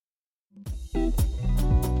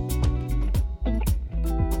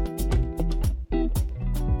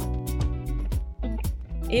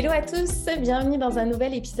Hello à tous, bienvenue dans un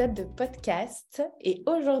nouvel épisode de podcast. Et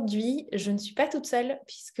aujourd'hui, je ne suis pas toute seule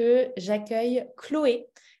puisque j'accueille Chloé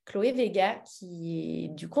Vega, qui est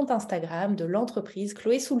du compte Instagram de l'entreprise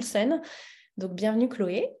Chloé Soulson. Donc bienvenue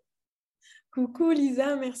Chloé. Coucou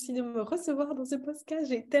Lisa, merci de me recevoir dans ce podcast.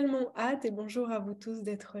 J'ai tellement hâte et bonjour à vous tous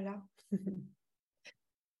d'être là.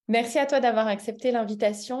 Merci à toi d'avoir accepté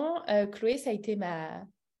l'invitation. Chloé, ça a été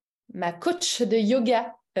ma coach de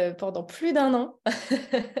yoga pendant plus d'un an.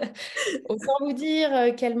 Autant vous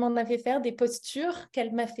dire qu'elle m'en a fait faire des postures,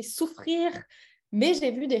 qu'elle m'a fait souffrir, mais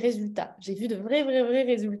j'ai vu des résultats. J'ai vu de vrais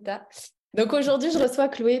résultats. Donc aujourd'hui, je reçois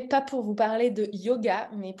Chloé, pas pour vous parler de yoga,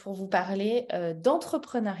 mais pour vous parler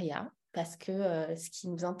d'entrepreneuriat, parce que ce qui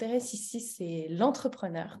nous intéresse ici, c'est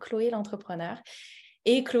l'entrepreneur, Chloé l'entrepreneur,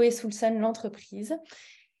 et Chloé Soulson l'entreprise.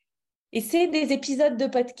 Et c'est des épisodes de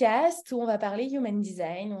podcast où on va parler human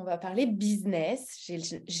design, on va parler business.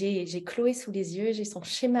 J'ai Chloé sous les yeux, j'ai son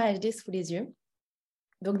schéma HD sous les yeux.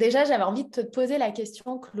 Donc déjà, j'avais envie de te poser la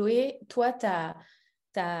question, Chloé, toi, ta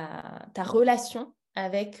relation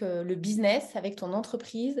avec le business, avec ton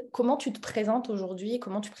entreprise, comment tu te présentes aujourd'hui et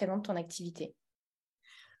comment tu présentes ton activité?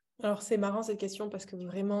 Alors c'est marrant cette question parce que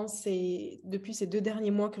vraiment c'est depuis ces 2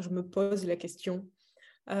 derniers mois que je me pose la question.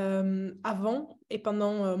 Avant et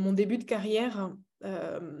pendant mon début de carrière,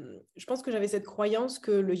 je pense que j'avais cette croyance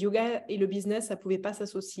que le yoga et le business, ça ne pouvait pas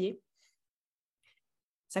s'associer.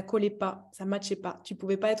 Ça collait pas, ça matchait pas. Tu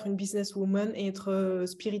pouvais pas être une businesswoman et être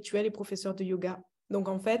spirituelle et professeure de yoga. Donc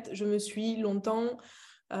en fait, je me suis longtemps,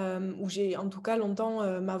 ou j'ai en tout cas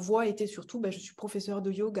longtemps, ma voix était surtout, je suis professeure de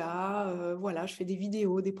yoga, voilà, je fais des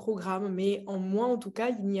vidéos, des programmes, mais en moi en tout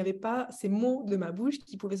cas, il n'y avait pas ces mots de ma bouche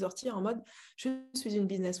qui pouvaient sortir en mode, je suis une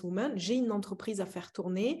businesswoman, j'ai une entreprise à faire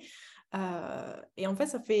tourner. Et en fait,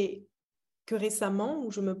 ça fait que récemment, où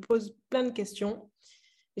je me pose plein de questions.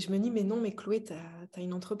 Et je me dis, mais non, mais Chloé, tu as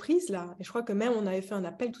une entreprise là. Et je crois que même on avait fait un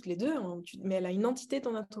appel toutes les deux, hein, mais elle a une entité,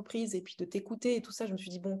 ton entreprise, et puis de t'écouter et tout ça. Je me suis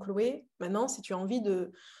dit, bon, Chloé, maintenant, si tu as envie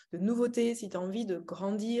de nouveautés, si tu as envie de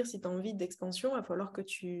grandir, si tu as envie d'expansion, il va falloir que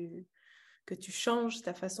tu changes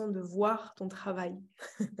ta façon de voir ton travail.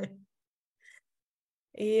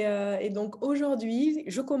 Et donc aujourd'hui,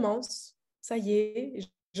 je commence, ça y est,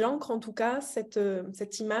 j'ancre en tout cas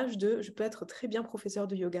cette image de je peux être très bien professeur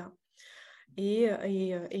de yoga et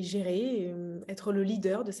gérer, être le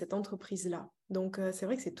leader de cette entreprise-là. Donc, c'est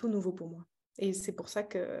vrai que c'est tout nouveau pour moi. Et c'est pour ça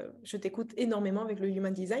que je t'écoute énormément avec le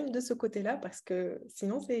Human Design de ce côté-là, parce que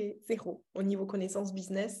sinon, c'est zéro au niveau connaissance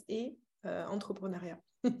business et entrepreneuriat.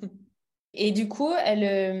 Et du coup,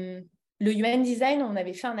 le human design, on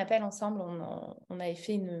avait fait un appel ensemble, on avait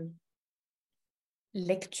fait une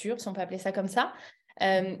lecture, si on peut appeler ça comme ça.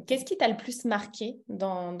 Qu'est-ce qui t'a le plus marqué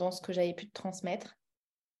dans ce que j'avais pu te transmettre?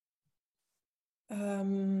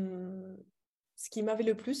 Ce qui m'avait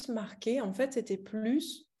le plus marqué, en fait, c'était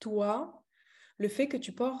plus toi, le fait que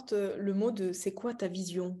tu portes le mot de c'est quoi ta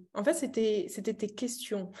vision. En fait, c'était tes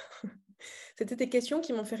questions. C'était tes questions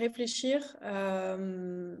qui m'ont fait réfléchir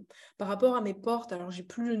par rapport à mes portes. Alors, j'ai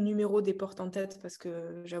plus le numéro des portes en tête parce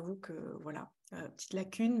que j'avoue que, voilà, petite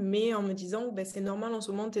lacune, mais en me disant, c'est normal en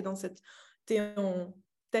ce moment, t'es en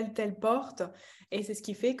telle porte et c'est ce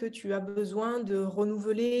qui fait que tu as besoin de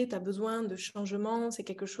renouveler, tu as besoin de changement, c'est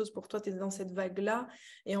quelque chose pour toi, tu es dans cette vague-là.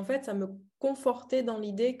 Et en fait, ça me confortait dans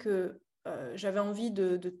l'idée que j'avais envie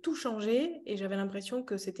de tout changer et j'avais l'impression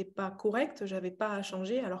que c'était pas correct, j'avais pas à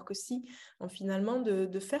changer, alors que si, finalement,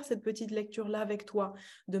 de faire cette petite lecture-là avec toi,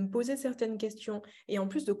 de me poser certaines questions et en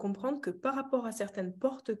plus de comprendre que par rapport à certaines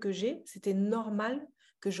portes que j'ai, c'était normal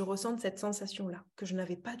que je ressente cette sensation-là, que je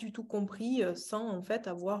n'avais pas du tout compris sans en fait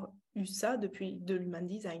avoir eu ça depuis de l'human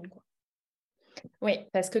design, quoi. Oui,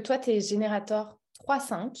 parce que toi, tu es générateur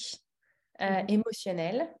 3-5, Mhm.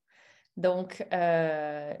 émotionnel. Donc,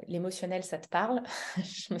 l'émotionnel, ça te parle.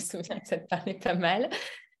 Je me souviens que ça te parlait pas mal.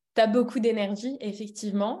 Tu as beaucoup d'énergie,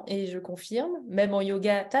 effectivement, et je confirme. Même en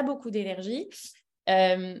yoga, tu as beaucoup d'énergie.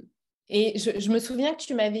 Euh, et je me souviens que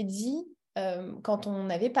tu m'avais dit, quand on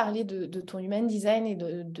avait parlé de ton human design et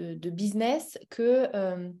de business, que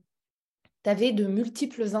tu avais de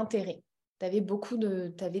multiples intérêts. Tu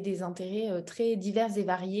avais des intérêts très divers et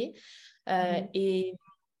variés. Mhm. Et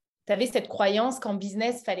tu avais cette croyance qu'en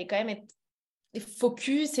business, il fallait quand même être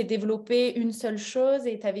focus et développer une seule chose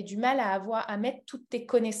et tu avais du mal à mettre toutes tes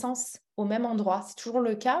connaissances au même endroit. C'est toujours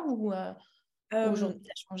le cas ou Euh, aujourd'hui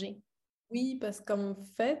ça a changé? oui, parce qu'en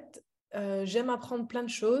fait, j'aime apprendre plein de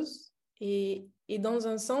choses et dans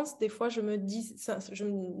un sens, des fois, je me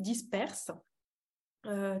disperse.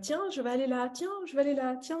 Tiens, je vais aller là, tiens, je vais aller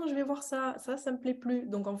là, tiens, je vais voir ça, ça me plaît plus.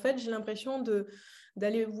 Donc en fait, j'ai l'impression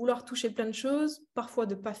d'aller vouloir toucher plein de choses, parfois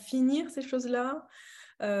de pas finir ces choses-là.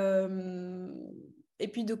 Et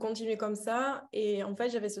puis de continuer comme ça. Et en fait,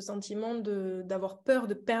 j'avais ce sentiment d'avoir peur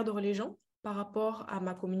de perdre les gens par rapport à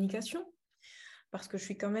ma communication, parce que je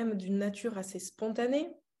suis quand même d'une nature assez spontanée.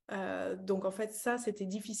 Donc en fait, ça, c'était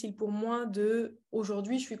difficile pour moi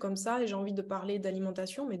aujourd'hui, je suis comme ça et j'ai envie de parler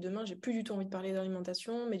d'alimentation, mais demain, j'ai plus du tout envie de parler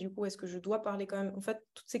d'alimentation. Mais du coup, est-ce que je dois parler quand même? En fait,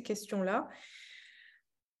 toutes ces questions-là.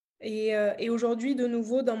 Et aujourd'hui, de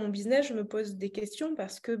nouveau, dans mon business, je me pose des questions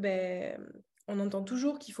parce que on entend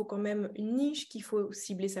toujours qu'il faut quand même une niche, qu'il faut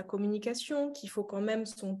cibler sa communication, qu'il faut quand même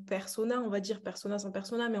son persona, on va dire persona sans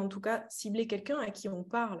persona, mais en tout cas, cibler quelqu'un à qui on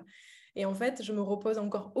parle. Et en fait, je me repose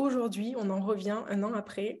encore aujourd'hui, on en revient un an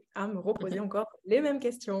après, à me reposer encore les mêmes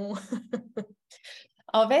questions.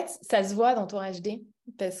 En fait, ça se voit dans ton HD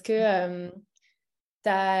parce que tu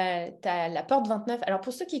as la porte 29. Alors,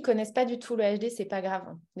 pour ceux qui ne connaissent pas du tout le HD, c'est pas grave,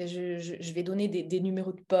 hein. Je vais donner des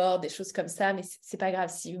numéros de porte, des choses comme ça, mais c'est pas grave.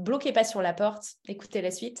 Si vous ne bloquez pas sur la porte, écoutez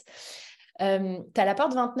la suite. Tu as la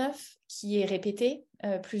porte 29 qui est répétée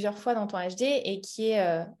plusieurs fois dans ton HD et qui est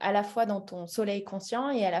à la fois dans ton soleil conscient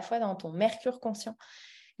et à la fois dans ton mercure conscient.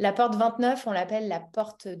 La porte 29, on l'appelle la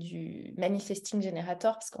porte du manifesting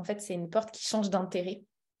generator parce qu'en fait, c'est une porte qui change d'intérêt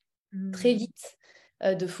très vite,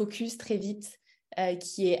 de focus très vite,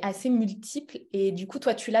 qui est assez multiple. Et du coup,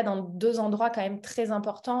 toi, tu l'as dans deux endroits quand même très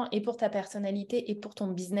importants, et pour ta personnalité et pour ton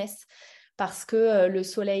business. Parce que le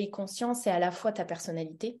soleil conscient, c'est à la fois ta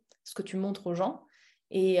personnalité, ce que tu montres aux gens,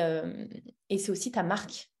 et c'est aussi ta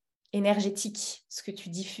marque énergétique, ce que tu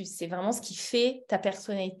diffuses. C'est vraiment ce qui fait ta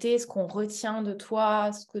personnalité, ce qu'on retient de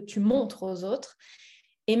toi, ce que tu montres aux autres.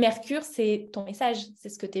 Et Mercure, c'est ton message, c'est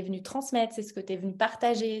ce que tu es venu transmettre, c'est ce que tu es venu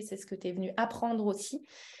partager, c'est ce que tu es venu apprendre aussi.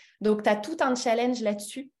 Donc, tu as tout un challenge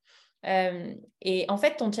là-dessus. Et en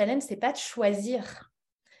fait, ton challenge, c'est pas de choisir.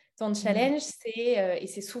 Ton challenge, et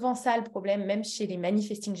c'est souvent ça le problème, même chez les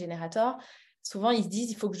manifesting generators, souvent ils se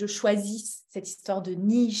disent, il faut que je choisisse cette histoire de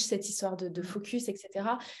niche, cette histoire de focus, etc.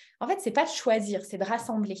 En fait, c'est pas de choisir, c'est de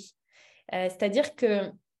rassembler. C'est-à-dire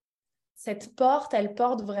que cette porte, elle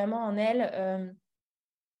porte vraiment en elle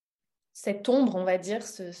cette ombre, on va dire,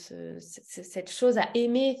 cette chose à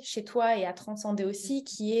aimer chez toi et à transcender aussi,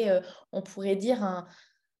 qui est, on pourrait dire,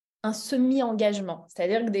 un semi-engagement.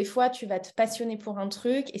 C'est-à-dire que des fois, tu vas te passionner pour un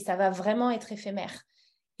truc et ça va vraiment être éphémère.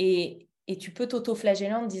 Et tu peux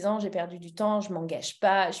t'auto-flageller en te disant, j'ai perdu du temps, je ne m'engage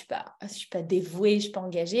pas, je ne suis pas dévouée, je ne suis pas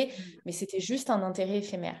engagée, mais c'était juste un intérêt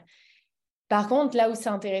éphémère. Par contre, là où c'est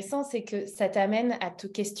intéressant, c'est que ça t'amène à te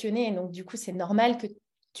questionner. Et donc, du coup, c'est normal que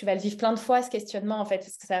tu vas le vivre plein de fois, ce questionnement, en fait,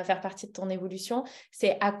 parce que ça va faire partie de ton évolution.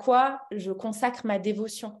 C'est à quoi je consacre ma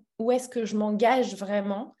dévotion? Où est-ce que je m'engage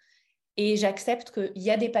vraiment? Et j'accepte qu'il y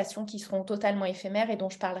a des passions qui seront totalement éphémères et dont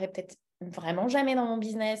je parlerai peut-être vraiment jamais dans mon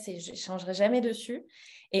business et je ne changerai jamais dessus.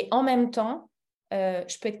 Et en même temps,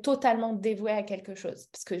 je peux être totalement dévouée à quelque chose.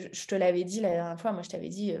 Parce que je te l'avais dit la dernière fois, moi je t'avais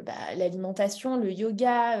dit l'alimentation, le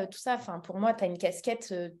yoga, tout ça. Enfin, pour moi, tu as une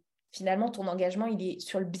casquette. Finalement, ton engagement, il est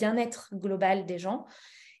sur le bien-être global des gens.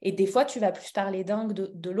 Et des fois, tu vas plus parler d'un que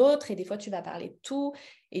de l'autre, et des fois, tu vas parler de tout.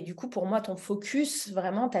 Et du coup, pour moi, ton focus,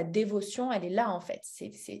 vraiment, ta dévotion, elle est là, en fait.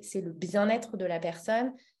 C'est le bien-être de la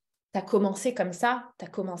personne. Tu as commencé comme ça, tu as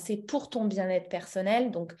commencé pour ton bien-être personnel.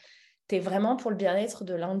 Donc, tu es vraiment pour le bien-être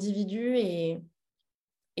de l'individu. Et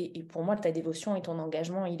pour moi, ta dévotion et ton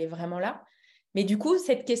engagement, il est vraiment là. Mais du coup,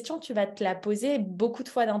 cette question, tu vas te la poser beaucoup de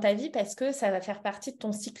fois dans ta vie parce que ça va faire partie de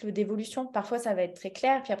ton cycle d'évolution. Parfois, ça va être très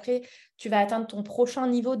clair, puis après, tu vas atteindre ton prochain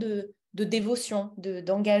niveau de dévotion,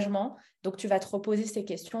 d'engagement. Donc, tu vas te reposer ces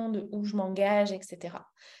questions de où je m'engage, etc.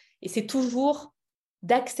 Et c'est toujours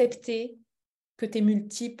d'accepter que tu es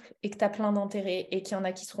multiple et que tu as plein d'intérêts et qu'il y en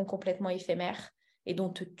a qui seront complètement éphémères et dont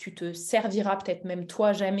tu te serviras peut-être même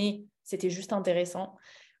toi jamais, c'était juste intéressant,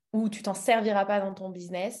 ou tu t'en serviras pas dans ton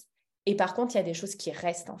business. Et par contre, il y a des choses qui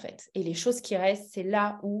restent en fait. Et les choses qui restent, c'est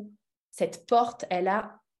là où cette porte, elle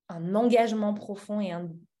a un engagement profond et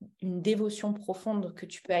une dévotion profonde que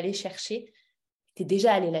tu peux aller chercher. Tu es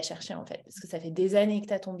déjà allé la chercher en fait, parce que ça fait des années que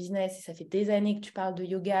tu as ton business et ça fait des années que tu parles de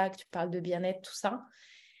yoga, que tu parles de bien-être, tout ça.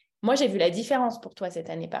 Moi, j'ai vu la différence pour toi cette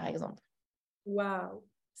année, par exemple. Waouh,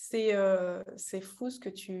 c'est fou ce que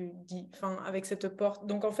tu dis, enfin, avec cette porte.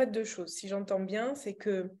 Donc, en fait, deux choses. Si j'entends bien, c'est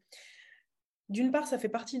que d'une part, ça fait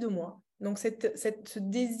partie de moi. Donc, ce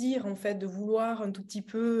désir, en fait, de vouloir un tout petit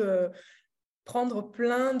peu prendre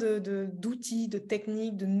plein d'outils, de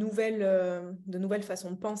techniques, de nouvelles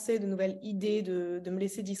façons de penser, de nouvelles idées, de me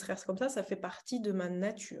laisser distraire comme ça fait partie de ma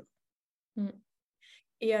nature.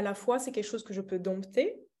 Et à la fois, c'est quelque chose que je peux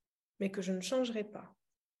dompter, mais que je ne changerai pas.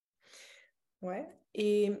 Ouais.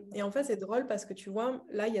 Et en fait, c'est drôle parce que tu vois,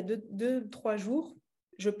 là, il y a 3 jours,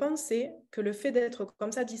 je pensais que le fait d'être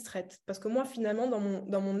comme ça distraite, parce que moi, finalement,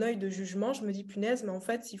 dans mon œil de jugement, je me dis, punaise, mais en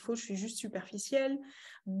fait, s'il faut, je suis juste superficielle,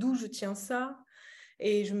 d'où je tiens ça?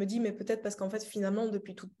 Et je me dis, mais peut-être parce qu'en fait, finalement,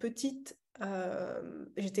 depuis toute petite,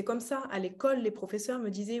 j'étais comme ça. À l'école, les professeurs me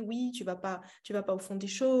disaient, oui, tu vas pas au fond des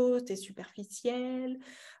choses, tu es superficielle.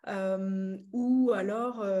 Ou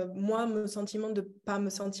alors, moi, mon sentiment de pas me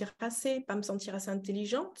sentir assez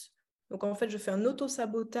intelligente. Donc, en fait, je fais un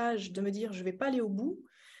auto-sabotage de me dire, je vais pas aller au bout,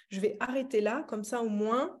 je vais arrêter là, comme ça, au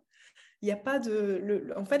moins, il n'y a pas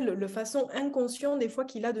en fait, le façon inconscient des fois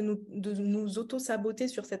qu'il a de nous auto-saboter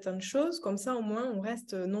sur certaines choses, comme ça au moins on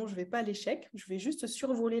reste, non, je ne vais pas à l'échec, je vais juste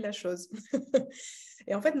survoler la chose.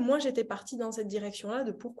 Et en fait, moi j'étais partie dans cette direction-là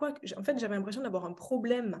de pourquoi, en fait, j'avais l'impression d'avoir un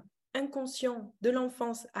problème inconscient de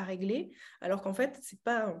l'enfance à régler, alors qu'en fait, c'est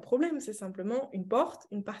pas un problème, c'est simplement une porte,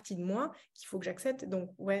 une partie de moi qu'il faut que j'accepte.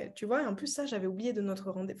 Donc, ouais, tu vois, en plus, ça, j'avais oublié de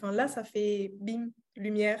notre rendez-vous. Enfin, là, ça fait bim,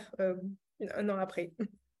 lumière, un an après.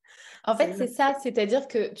 En fait, c'est ça, c'est-à-dire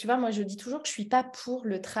que, tu vois, moi, je dis toujours que je ne suis pas pour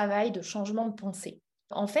le travail de changement de pensée.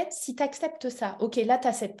 En fait, si tu acceptes ça, ok, là, tu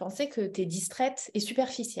as cette pensée que tu es distraite et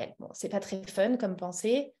superficielle. Bon, c'est pas très fun comme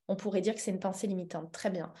pensée. On pourrait dire que c'est une pensée limitante. Très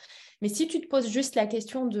bien. Mais si tu te poses juste la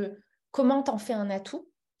question de comment t'en fais un atout,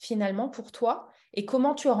 finalement, pour toi, et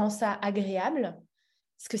comment tu rends ça agréable,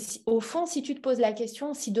 parce que au fond, si tu te poses la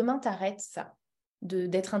question, si demain tu arrêtes ça,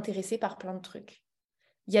 d'être intéressé par plein de trucs,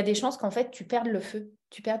 il y a des chances qu'en fait, tu perdes le feu,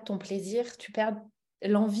 tu perdes ton plaisir, tu perdes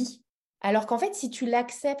l'envie. Alors qu'en fait, si tu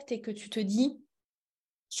l'acceptes et que tu te dis,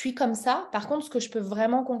 je suis comme ça, par contre, ce que je peux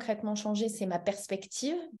vraiment concrètement changer, c'est ma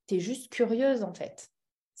perspective, tu es juste curieuse en fait.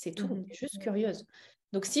 C'est tout, tu es juste curieuse.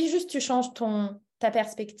 Donc, si juste tu changes ta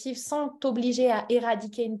perspective sans t'obliger à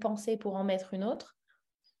éradiquer une pensée pour en mettre une autre,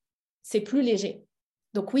 c'est plus léger.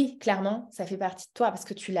 Donc oui, clairement, ça fait partie de toi parce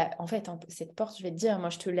que tu l'as. En fait, cette porte, je vais te dire, moi,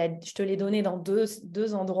 je te l'ai donnée dans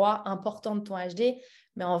deux endroits importants de ton HD,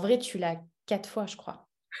 mais en vrai, tu l'as 4 fois, je crois.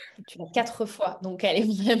 Tu l'as 4 fois, donc elle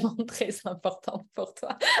est vraiment très importante pour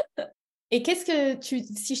toi. Et qu'est-ce que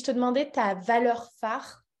si je te demandais ta valeur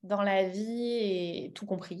phare dans la vie et tout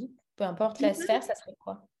compris, peu importe la sphère, ça serait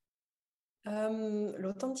quoi?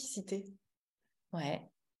 L'authenticité, Ouais.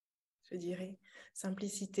 je dirais.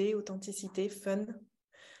 Simplicité, authenticité, fun,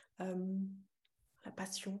 la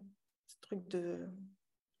passion, ce truc de...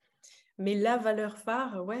 Mais la valeur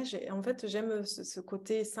phare, ouais, en fait, j'aime ce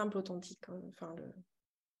côté simple, authentique. Enfin,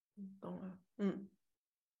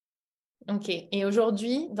 Ok. Et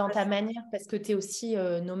aujourd'hui, dans ta manière, parce que tu es aussi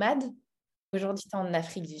nomade, aujourd'hui, tu es en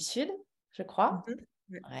Afrique du Sud, je crois.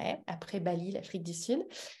 Ouais. Ouais, après Bali, l'Afrique du Sud.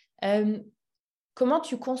 Euh, Comment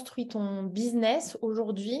tu construis ton business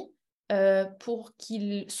aujourd'hui pour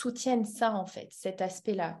qu'il soutienne ça, en fait, cet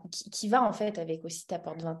aspect-là, qui va, en fait, avec aussi ta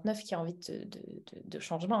porte 29 qui a envie de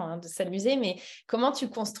changement, hein, de s'amuser. Mais comment tu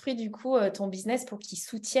construis, du coup, ton business pour qu'il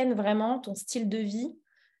soutienne vraiment ton style de vie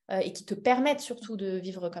et qui te permette surtout de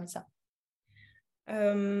vivre comme ça?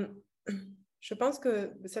 Euh, je pense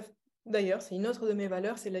que, d'ailleurs, c'est une autre de mes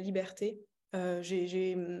valeurs, c'est la liberté.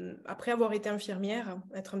 Après avoir été infirmière,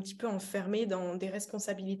 être un petit peu enfermée dans des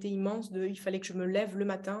responsabilités immenses il fallait que je me lève le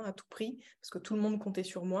matin à tout prix, parce que tout le monde comptait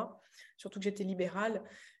sur moi, surtout que j'étais libérale.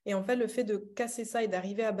 Et en fait, le fait de casser ça et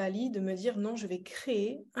d'arriver à Bali, de me dire non, je vais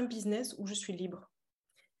créer un business où je suis libre.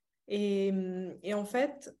 Et en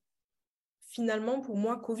fait, finalement, pour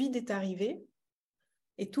moi, Covid est arrivé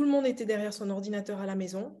et tout le monde était derrière son ordinateur à la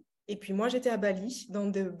maison. Et puis moi, j'étais à Bali, dans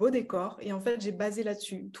de beaux décors. Et en fait, j'ai basé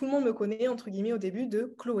là-dessus. Tout le monde me connaît, entre guillemets, au début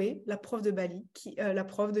de Chloé, la prof de Bali, la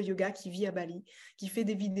prof de yoga qui vit à Bali, qui fait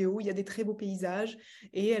des vidéos. Il y a des très beaux paysages.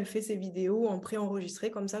 Et elle fait ses vidéos en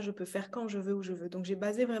pré-enregistré. Comme ça, je peux faire quand je veux, où je veux. Donc, j'ai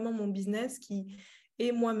basé vraiment mon business qui,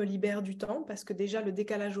 et moi, me libère du temps. Parce que déjà, le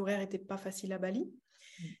décalage horaire n'était pas facile à Bali.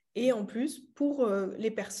 Et en plus, pour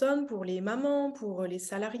les personnes, pour les mamans, pour les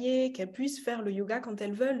salariés, qu'elles puissent faire le yoga quand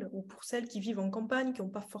elles veulent, ou pour celles qui vivent en campagne, qui n'ont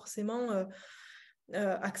pas forcément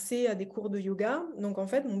accès à des cours de yoga. Donc en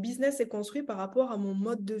fait, mon business est construit par rapport à mon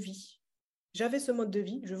mode de vie. J'avais ce mode de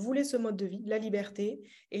vie, je voulais ce mode de vie, la liberté,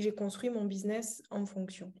 et j'ai construit mon business en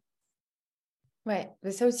fonction. Ouais,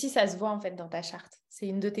 mais ça aussi, ça se voit en fait dans ta charte. C'est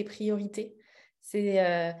une de tes priorités.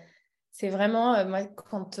 C'est vraiment, moi,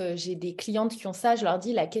 quand j'ai des clientes qui ont ça, je leur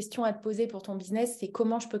dis, la question à te poser pour ton business, c'est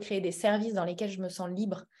comment je peux créer des services dans lesquels je me sens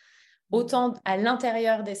libre, autant à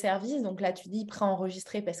l'intérieur des services, donc là, tu dis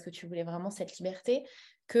préenregistré parce que tu voulais vraiment cette liberté,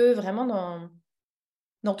 que vraiment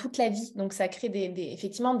dans toute la vie. Donc, ça crée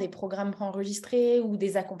effectivement des programmes préenregistrés ou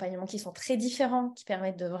des accompagnements qui sont très différents, qui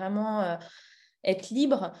permettent de vraiment être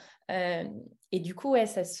libre. Et du coup, ouais,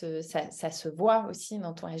 ça se voit aussi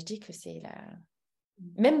dans ton HD que c'est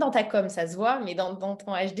Même dans ta com, ça se voit, mais dans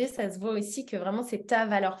ton HD, ça se voit aussi que vraiment, c'est ta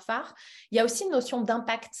valeur phare. Il y a aussi une notion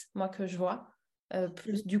d'impact, moi, que je vois. Mhm.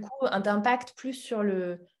 Du coup, d'impact plus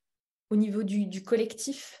au niveau du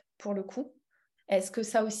collectif, pour le coup. Est-ce que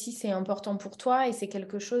ça aussi, c'est important pour toi et c'est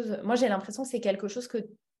quelque chose... Moi, j'ai l'impression que c'est quelque chose que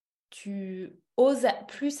tu oses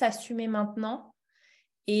plus assumer maintenant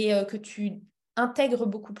et que tu intègres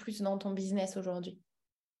beaucoup plus dans ton business aujourd'hui.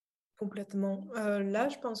 Complètement. Là,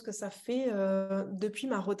 je pense que ça fait depuis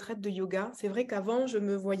ma retraite de yoga. C'est vrai qu'avant, je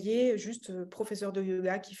me voyais juste professeur de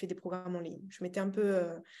yoga qui fait des programmes en ligne. Je m'étais un peu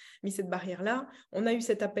mis cette barrière-là. On a eu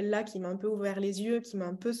cet appel-là qui m'a un peu ouvert les yeux, qui m'a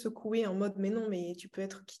un peu secouée en mode, mais non, mais tu peux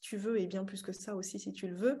être qui tu veux et bien plus que ça aussi si tu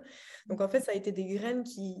le veux. Donc en fait, ça a été des graines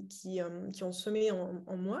qui ont semé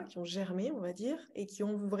en moi, qui ont germé, on va dire, et qui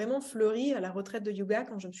ont vraiment fleuri à la retraite de yoga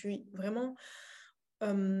quand je me suis vraiment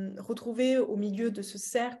retrouvée au milieu de ce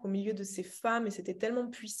cercle, au milieu de ces femmes, et c'était tellement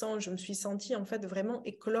puissant. Je me suis sentie en fait vraiment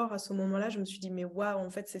éclore à ce moment-là. Je me suis dit, mais waouh, en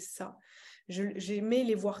fait, c'est ça. J'aimais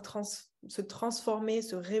les voir se transformer,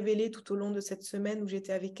 se révéler tout au long de cette semaine où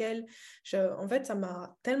j'étais avec elles. En fait, ça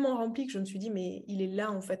m'a tellement rempli que je me suis dit, mais il est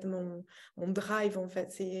là, en fait, mon drive, en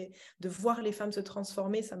fait. C'est de voir les femmes se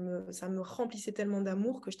transformer, ça me remplissait tellement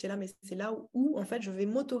d'amour que j'étais là, mais c'est là où, en fait, je vais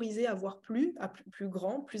m'autoriser à voir plus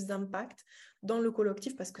grand, plus d'impact dans le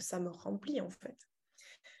collectif parce que ça me remplit, en fait.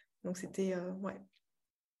 Donc, c'était, ouais.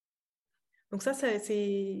 Donc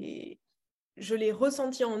je l'ai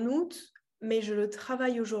ressenti en août, mais je le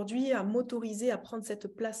travaille aujourd'hui à m'autoriser à prendre cette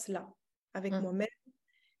place-là avec Mm. moi-même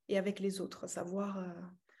et avec les autres, à savoir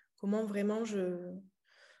comment vraiment je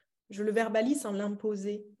le verbalise sans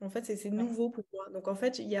l'imposer. En fait, c'est nouveau pour moi. Donc, en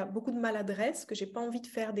fait, il y a beaucoup de maladresse que j'ai pas envie de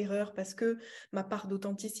faire d'erreur parce que ma part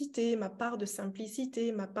d'authenticité, ma part de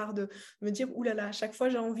simplicité, ma part de me dire, oulala, à chaque fois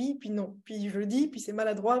j'ai envie, puis non, puis je le dis, puis c'est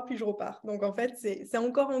maladroit, puis je repars. Donc, en fait, c'est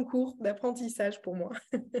encore en cours d'apprentissage pour moi.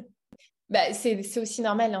 Bah, c'est aussi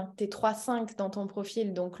normal, hein. Tu es 3-5 dans ton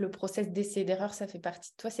profil, donc le process d'essai d'erreur, ça fait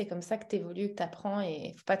partie de toi. C'est comme ça que tu évolues, que tu apprends et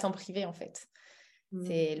il ne faut pas t'en priver en fait. Mm.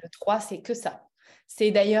 C'est le 3, c'est que ça.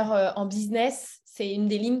 C'est d'ailleurs en business, c'est une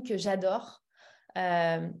des lignes que j'adore.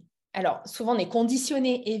 Euh, alors, souvent, on est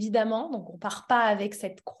conditionné, évidemment, donc on ne part pas avec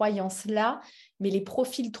cette croyance-là, mais les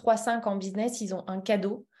profils 3-5 en business, ils ont un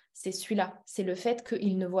cadeau, c'est celui-là. C'est le fait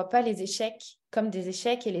qu'ils ne voient pas les échecs comme des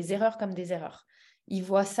échecs et les erreurs comme des erreurs. Ils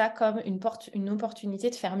voient ça comme une opportunité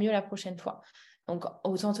de faire mieux la prochaine fois. Donc,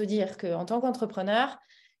 autant te dire qu'en tant qu'entrepreneur,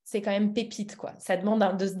 c'est quand même pépite, quoi. Ça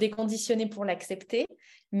demande de se déconditionner pour l'accepter,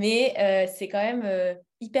 mais c'est quand même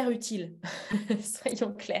hyper utile,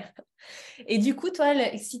 soyons clairs. Et du coup, toi,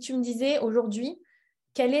 si tu me disais aujourd'hui,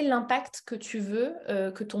 quel est l'impact que tu veux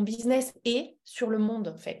que ton business ait sur le monde,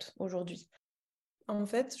 en fait, aujourd'hui? En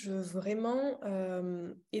fait, je veux vraiment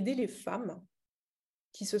aider les femmes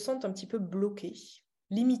qui se sentent un petit peu bloquées,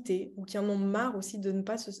 limitées, ou qui en ont marre aussi de ne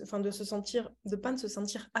pas de ne se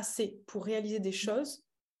sentir assez pour réaliser des choses,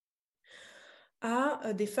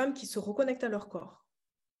 à des femmes qui se reconnectent à leur corps,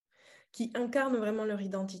 qui incarnent vraiment leur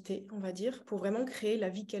identité, on va dire, pour vraiment créer la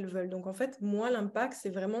vie qu'elles veulent. Donc en fait, moi, l'impact, c'est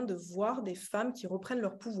vraiment de voir des femmes qui reprennent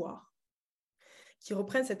leur pouvoir, qui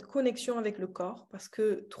reprennent cette connexion avec le corps, parce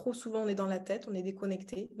que trop souvent, on est dans la tête, on est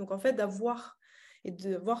déconnecté. Donc en fait, d'avoir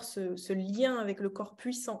ce lien avec le corps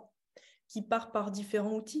puissant qui part par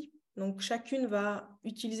différents outils. Donc, chacune va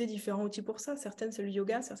utiliser différents outils pour ça. Certaines, c'est le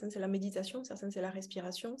yoga, certaines, c'est la méditation, certaines, c'est la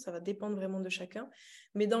respiration. Ça va dépendre vraiment de chacun.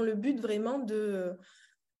 Mais dans le but vraiment de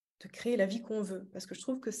créer la vie qu'on veut. Parce que je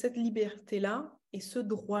trouve que cette liberté-là et ce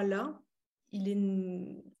droit-là,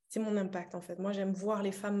 c'est mon impact, en fait. Moi, j'aime voir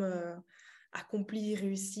les femmes accomplir,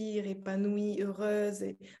 réussir, épanouies, heureuses,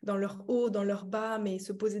 et dans leur haut, dans leur bas, mais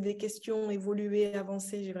se poser des questions, évoluer,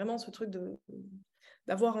 avancer. J'ai vraiment ce truc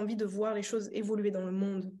d'avoir envie de voir les choses évoluer dans le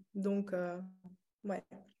monde. Donc, ouais.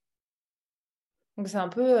 Donc, c'est un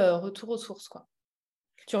peu retour aux sources, quoi.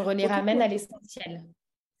 Tu les Retour, ramènes à l'essentiel.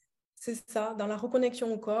 c'est ça, dans la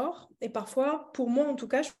reconnexion au corps. Et parfois, pour moi en tout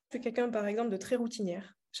cas, je suis quelqu'un, par exemple, de très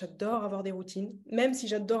routinière. J'adore avoir des routines, même si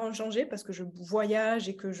j'adore en changer parce que je voyage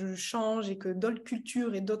et que je change et que d'autres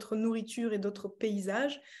cultures et d'autres nourritures et d'autres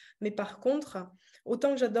paysages. Mais par contre,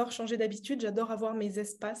 autant que j'adore changer d'habitude, j'adore avoir mes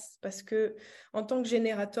espaces parce que en tant que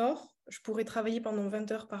générateur, je pourrais travailler pendant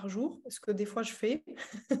 20 heures par jour, ce que des fois je fais.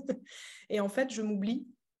 Et en fait, je m'oublie,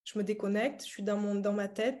 je me déconnecte, je suis dans ma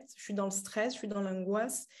tête, je suis dans le stress, je suis dans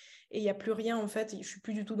l'angoisse. Et il n'y a plus rien, en fait. Je ne suis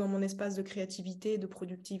plus du tout dans mon espace de créativité, de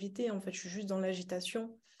productivité. En fait, je suis juste dans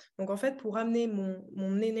l'agitation. Donc, en fait, pour amener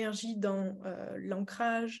mon énergie dans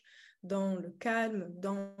l'ancrage, dans le calme,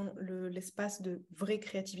 dans l'espace de vraie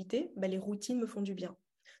créativité, ben, les routines me font du bien.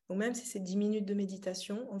 Donc, même si c'est 10 minutes de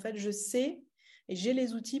méditation, en fait, je sais Et j'ai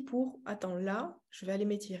les outils pour, attends, là, je vais aller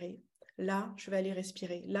m'étirer. Là, je vais aller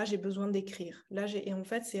respirer. Là, j'ai besoin d'écrire. Et en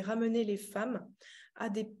fait, c'est ramener les femmes à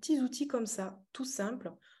des petits outils comme ça, tout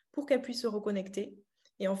simples, pour qu'elles puissent se reconnecter.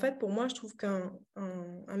 Et en fait, pour moi, je trouve qu'un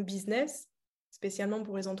business, spécialement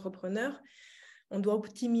pour les entrepreneurs, on doit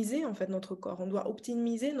optimiser en fait notre corps, on doit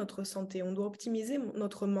optimiser notre santé, on doit optimiser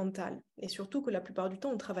notre mental. Et surtout que la plupart du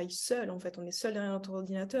temps, on travaille seul en fait, on est seul derrière notre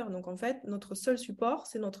ordinateur. Donc en fait, notre seul support,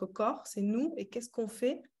 c'est notre corps, c'est nous. Et qu'est-ce qu'on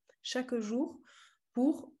fait chaque jour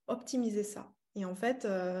pour optimiser ça? Et en fait,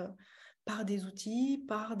 par des outils,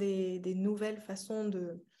 par des nouvelles façons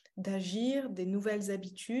d'agir, des nouvelles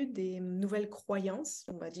habitudes, des nouvelles croyances,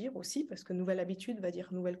 on va dire aussi, parce que nouvelle habitude va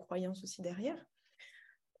dire nouvelle croyance aussi derrière,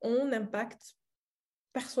 on impacte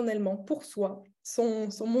personnellement, pour soi, son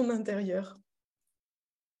monde intérieur.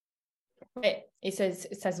 Ouais, et ça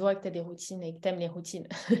se voit que tu as des routines et que tu aimes les routines.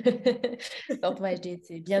 Dans ton HD,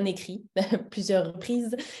 c'est bien écrit, plusieurs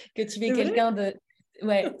reprises, que tu es C'est vrai? quelqu'un de...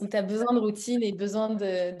 Ouais, où tu as besoin de routine et besoin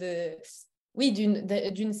oui,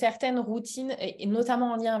 d'une certaine routine, et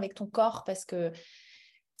notamment en lien avec ton corps, parce que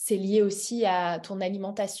c'est lié aussi à ton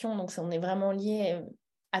alimentation. Donc, on est vraiment lié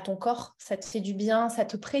à ton corps. Ça te fait du bien, ça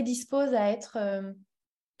te prédispose à être...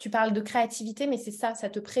 tu parles de créativité, mais c'est ça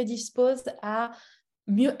te prédispose à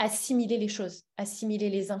mieux assimiler les choses, assimiler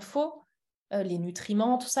les infos, les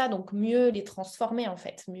nutriments, tout ça, donc mieux les transformer en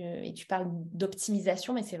fait. Mieux... Et tu parles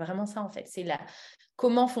d'optimisation, mais c'est vraiment ça en fait. C'est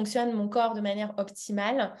comment fonctionne mon corps de manière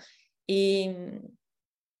optimale. Et,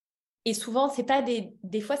 et souvent, c'est pas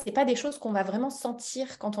des fois, c'est pas des choses qu'on va vraiment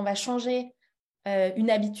sentir quand on va changer une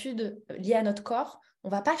habitude liée à notre corps. On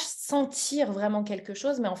va pas sentir vraiment quelque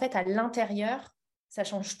chose, mais en fait, à l'intérieur, ça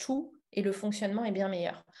change tout et le fonctionnement est bien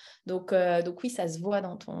meilleur. Donc oui, ça se voit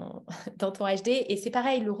dans ton, dans ton HD. Et c'est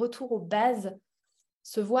pareil, le retour aux bases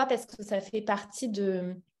se voit parce que ça fait partie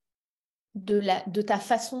de ta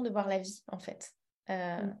façon de voir la vie, en fait.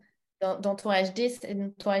 Mm. Dans ton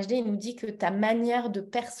HD, il nous dit que ta manière de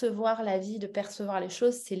percevoir la vie, de percevoir les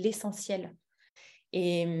choses, c'est l'essentiel.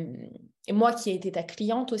 Et moi qui ai été ta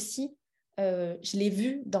cliente aussi, je l'ai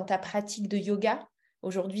vu dans ta pratique de yoga.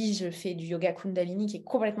 Aujourd'hui, je fais du yoga Kundalini qui est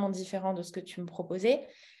complètement différent de ce que tu me proposais.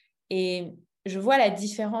 Et je vois la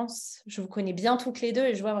différence. Je vous connais bien toutes les deux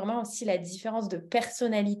et je vois vraiment aussi la différence de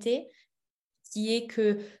personnalité qui est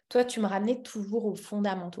que toi, tu me ramenais toujours aux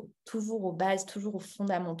fondamentaux, toujours aux bases, toujours aux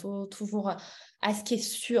fondamentaux, toujours à ce qui est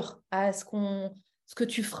sûr, ce que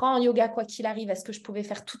tu feras en yoga quoi qu'il arrive, à ce que je pouvais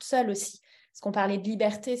faire toute seule aussi. Parce qu'on parlait de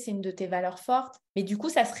liberté, c'est une de tes valeurs fortes. Mais du coup,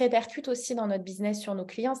 ça se répercute aussi dans notre business sur nos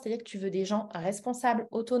clients. C'est-à-dire que tu veux des gens responsables,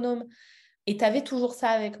 autonomes. Et tu avais toujours ça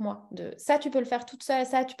avec moi. De ça, tu peux le faire toute seule,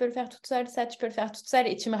 ça, tu peux le faire toute seule, ça, tu peux le faire toute seule.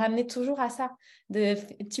 Et tu me ramenais toujours à ça.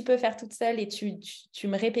 Tu peux faire toute seule et tu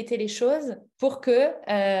me répétais les choses pour que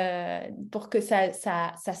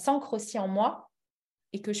ça s'ancre aussi en moi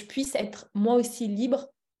et que je puisse être moi aussi libre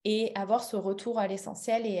et avoir ce retour à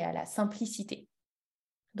l'essentiel et à la simplicité.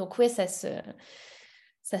 Donc ouais, ça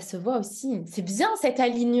se voit aussi. C'est bien cet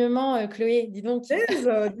alignement, Chloé, dis donc.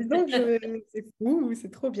 Dis donc, c'est fou,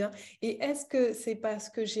 c'est trop bien. Et est-ce que c'est parce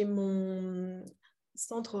que j'ai mon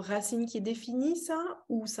centre racine qui est défini, ça,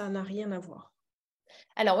 ou ça n'a rien à voir?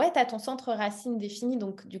 Alors ouais, tu as ton centre racine défini,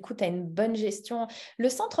 donc du coup, tu as une bonne gestion. Le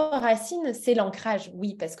centre racine, c'est l'ancrage,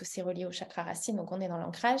 oui, parce que c'est relié au chakra racine, donc on est dans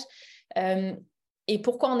l'ancrage. Euh, et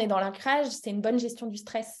pourquoi on est dans l'ancrage? C'est une bonne gestion du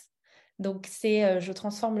stress. Donc je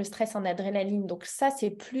transforme le stress en adrénaline. Donc ça,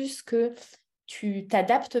 c'est plus que tu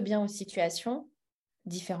t'adaptes bien aux situations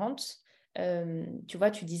différentes. Tu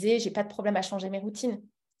vois, tu disais, j'ai pas de problème à changer mes routines.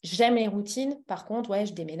 J'aime les routines. Par contre, ouais,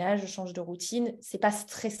 je déménage, je change de routine. C'est pas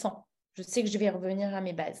stressant. Je sais que je vais revenir à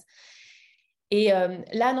mes bases. Et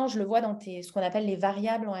là, non, je le vois dans ce qu'on appelle les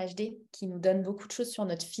variables en HD, qui nous donnent beaucoup de choses sur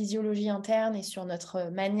notre physiologie interne et sur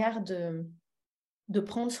notre manière de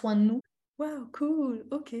prendre soin de nous. Waouh, cool,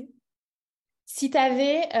 ok. Si tu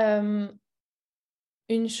avais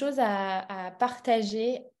une chose à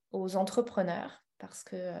partager aux entrepreneurs, parce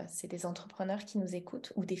que c'est des entrepreneurs qui nous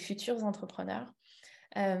écoutent ou des futurs entrepreneurs,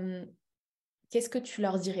 euh, qu'est-ce que tu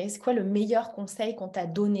leur dirais? C'est quoi le meilleur conseil qu'on t'a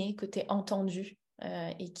donné, que tu as entendu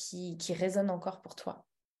et qui résonne encore pour toi?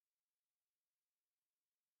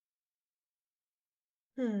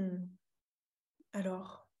 Hmm.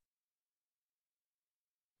 Alors,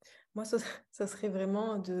 moi, ça serait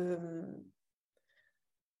vraiment de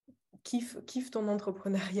kiffe ton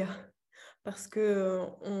entrepreneuriat. Parce que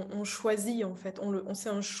on choisit, en fait, c'est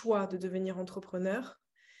un choix de devenir entrepreneur.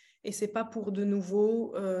 Et c'est pas pour de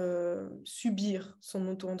nouveau subir son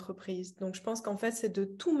auto-entreprise. Donc, je pense qu'en fait, c'est de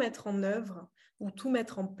tout mettre en œuvre ou tout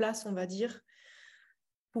mettre en place, on va dire,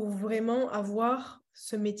 pour vraiment avoir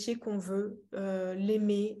ce métier qu'on veut,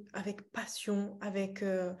 l'aimer avec passion, avec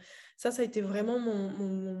ça a été vraiment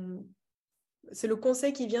c'est le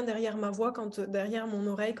conseil qui vient derrière ma voix, derrière mon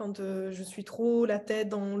oreille, quand je suis trop la tête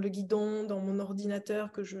dans le guidon, dans mon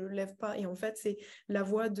ordinateur, que je lève pas. Et en fait, c'est la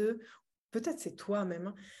voix peut-être c'est toi même,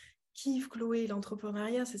 hein. Kiffe Chloé,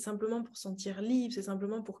 l'entrepreneuriat, c'est simplement pour sentir libre, c'est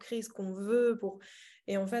simplement pour créer ce qu'on veut.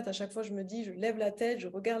 Et en fait, à chaque fois, je me dis, je lève la tête, je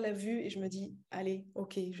regarde la vue et je me dis, allez,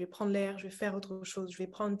 ok, je vais prendre l'air, je vais faire autre chose, je vais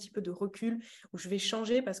prendre un petit peu de recul ou je vais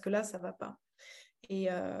changer parce que là, ça va pas. Et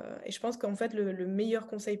je pense qu'en fait, le meilleur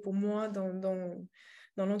conseil pour moi dans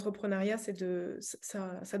l'entrepreneuriat,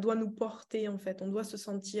 ça doit nous porter, en fait. On doit se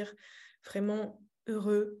sentir vraiment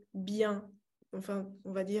heureux, bien, enfin,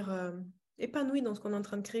 on va dire épanoui dans ce qu'on est en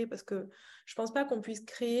train de créer, parce que je pense pas qu'on puisse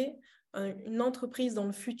créer une entreprise dans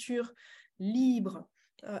le futur libre,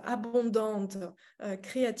 abondante,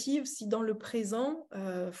 créative, si dans le présent,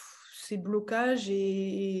 c'est blocage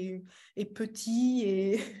et petit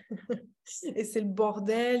et... et c'est le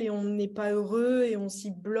bordel et on n'est pas heureux et on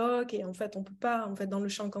s'y bloque et en fait on peut pas, en fait dans le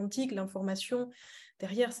champ quantique l'information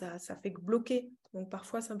derrière ça fait que bloquer, donc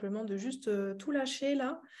parfois simplement de juste tout lâcher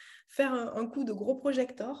là, faire un coup de gros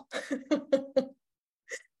projecteur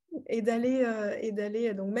et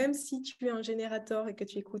d'aller donc même si tu es un générateur et que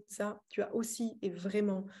tu écoutes ça, tu as aussi et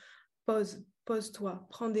vraiment pose-toi,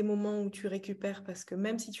 prends des moments où tu récupères parce que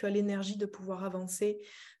même si tu as l'énergie de pouvoir avancer,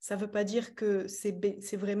 ça ne veut pas dire que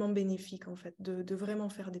c'est vraiment bénéfique en fait, de vraiment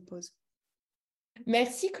faire des pauses.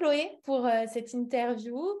 Merci Chloé pour cette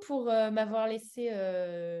interview, pour m'avoir laissé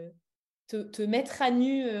te mettre à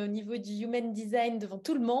nu au niveau du human design devant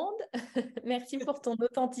tout le monde. Merci pour ton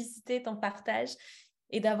authenticité, ton partage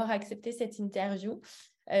et d'avoir accepté cette interview.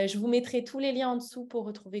 Je vous mettrai tous les liens en dessous pour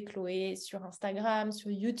retrouver Chloé sur Instagram,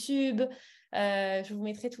 sur YouTube. Je vous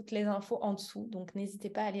mettrai toutes les infos en dessous, donc n'hésitez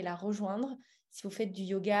pas à aller la rejoindre. Si vous faites du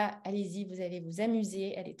yoga, allez-y, vous allez vous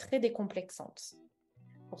amuser. Elle est très décomplexante.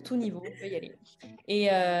 Pour tout niveau, on peut y aller.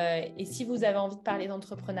 Et si vous avez envie de parler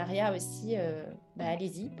d'entrepreneuriat aussi,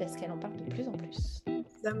 allez-y, parce qu'elle en parle de plus en plus.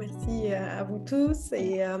 Merci à vous tous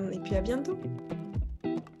et puis à bientôt.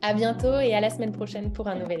 À bientôt et à la semaine prochaine pour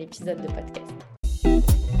un nouvel épisode de podcast.